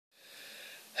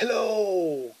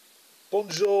Hello,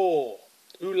 bonjour,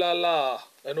 ooh la la,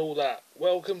 and all that.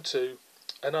 Welcome to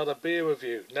another beer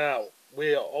review. Now,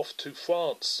 we are off to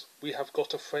France. We have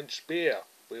got a French beer.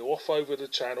 We're off over the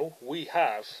channel. We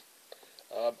have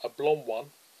a blonde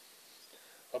one,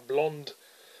 a blonde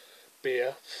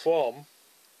beer from,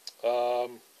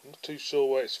 I'm not too sure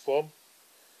where it's from.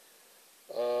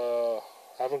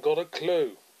 Haven't got a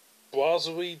clue.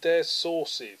 Brasserie Des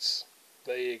Sources.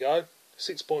 There you go.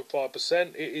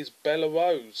 6.5%. It is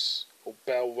Bellerose or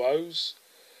Bellerose.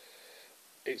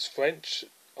 It's French,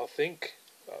 I think.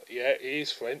 Yeah, it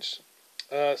is French.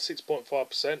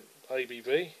 6.5%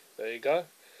 ABV. There you go.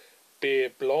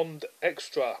 Beer Blonde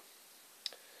Extra.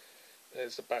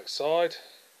 There's the back side.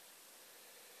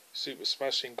 Super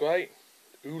smashing great.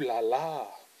 Ooh la la.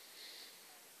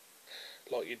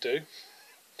 Like you do.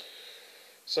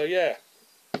 So yeah.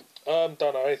 Don't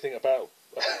know anything about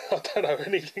I don't know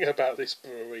anything about this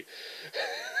brewery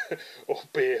or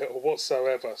beer or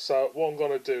whatsoever. So what I'm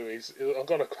going to do is I'm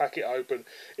going to crack it open.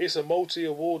 It's a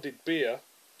multi-awarded beer.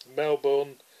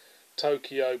 Melbourne,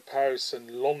 Tokyo, Paris and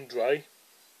Londres.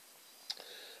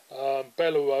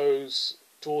 Bellerose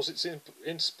draws its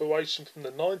inspiration from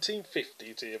the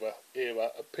 1950s era,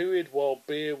 a period while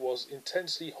beer was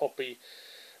intensely hoppy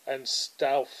and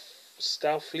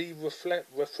stealthily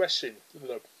refreshing.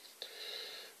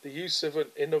 The use of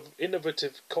an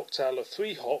innovative cocktail of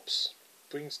 3 hops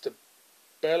brings to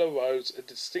Bellerose a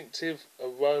distinctive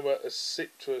aroma of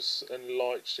citrus and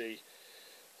lychee.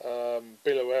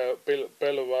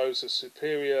 Bellerose, a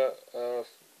superior,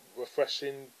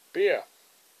 refreshing beer.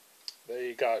 There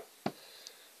you go.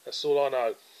 That's all I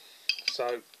know.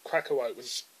 So, crack her open,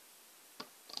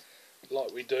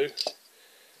 like we do.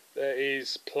 There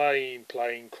is plain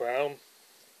crown.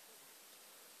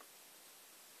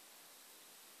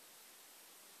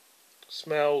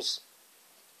 Smells,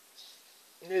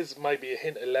 there's maybe a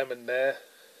hint of lemon there,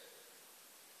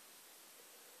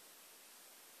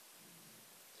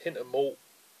 hint of malt,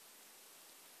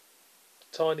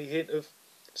 tiny hint of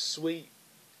sweet,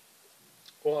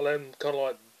 one of them kind of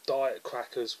like diet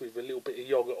crackers with a little bit of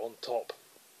yoghurt on top.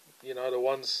 You know the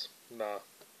ones? No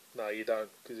you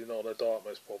don't, because you're not on a diet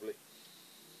most probably.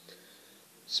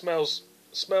 Smells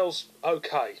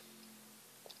okay,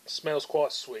 smells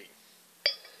quite sweet.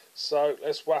 So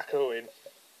let's whack her in,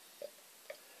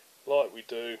 like we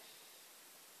do.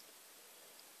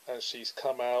 And she's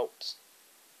come out,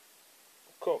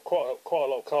 got quite a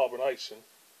lot of carbonation.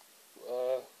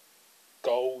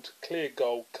 Gold, clear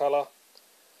gold colour,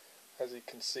 as you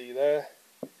can see there.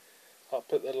 I'll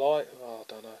put the light. I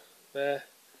don't know. There.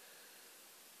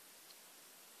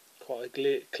 Quite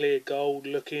a clear gold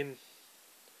looking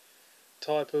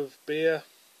type of beer.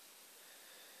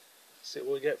 See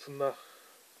what we get from the.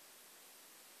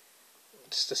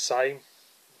 It's the same,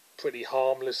 pretty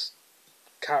harmless,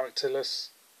 characterless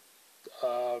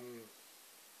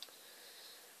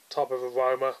type of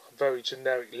aroma, very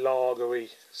generic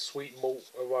lagery, sweet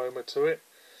malt aroma to it.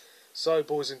 So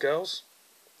boys and girls,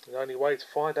 the only way to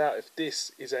find out if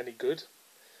this is any good,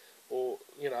 or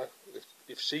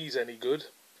if she's any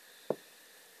good,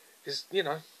 is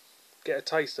get a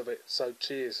taste of it. So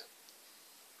cheers.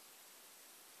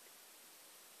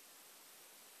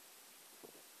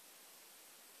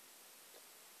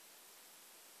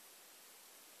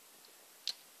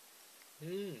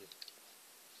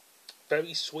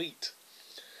 Very sweet.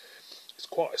 It's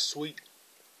quite a sweet.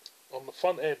 On the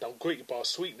front end, I'm greeted by a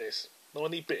sweetness, not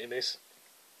any bitterness.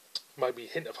 Maybe a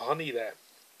hint of honey there.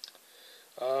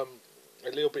 A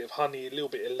little bit of honey, a little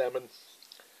bit of lemon.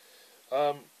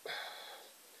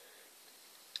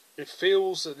 It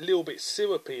feels a little bit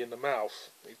syrupy in the mouth.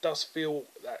 It does feel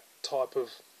that type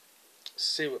of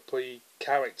syrupy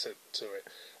character to it.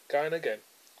 Going again.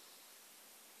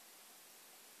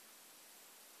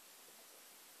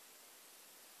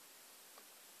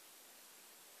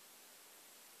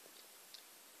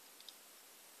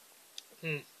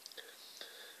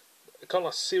 Kind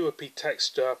of syrupy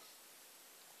texture,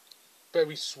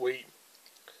 very sweet,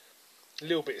 a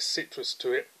little bit of citrus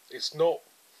to it. It's not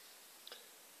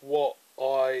what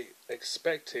I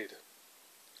expected.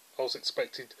 I was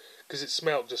expected, because it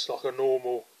smelled just like a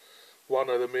normal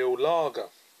run-of-the-mill lager,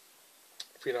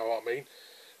 if you know what I mean.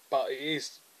 But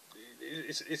it's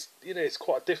it's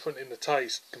quite different in the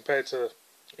taste compared to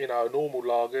a normal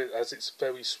lager, as it's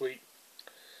very sweet,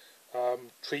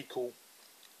 treacle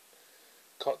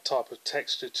type of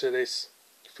texture to this.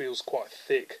 Feels quite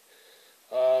thick.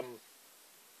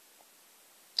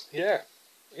 Yeah,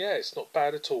 it's not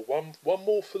bad at all. One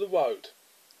more for the road,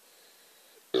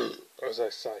 as I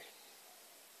say.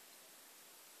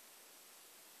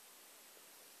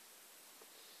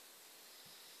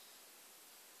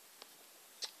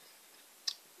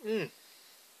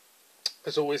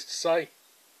 That's always to say.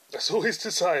 That's always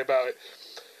to say about it.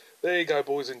 There you go,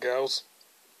 boys and girls.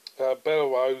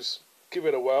 Bellerose, give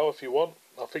it a whirl if you want.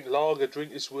 I think lager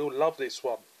drinkers will love this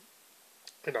one.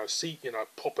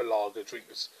 Proper lager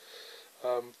drinkers.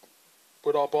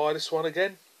 Would I buy this one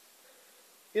again?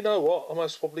 You know what? I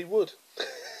most probably would.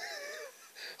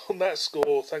 On that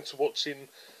score, thanks for watching.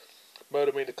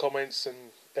 Murder me in the comments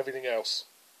and everything else.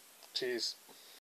 Cheers.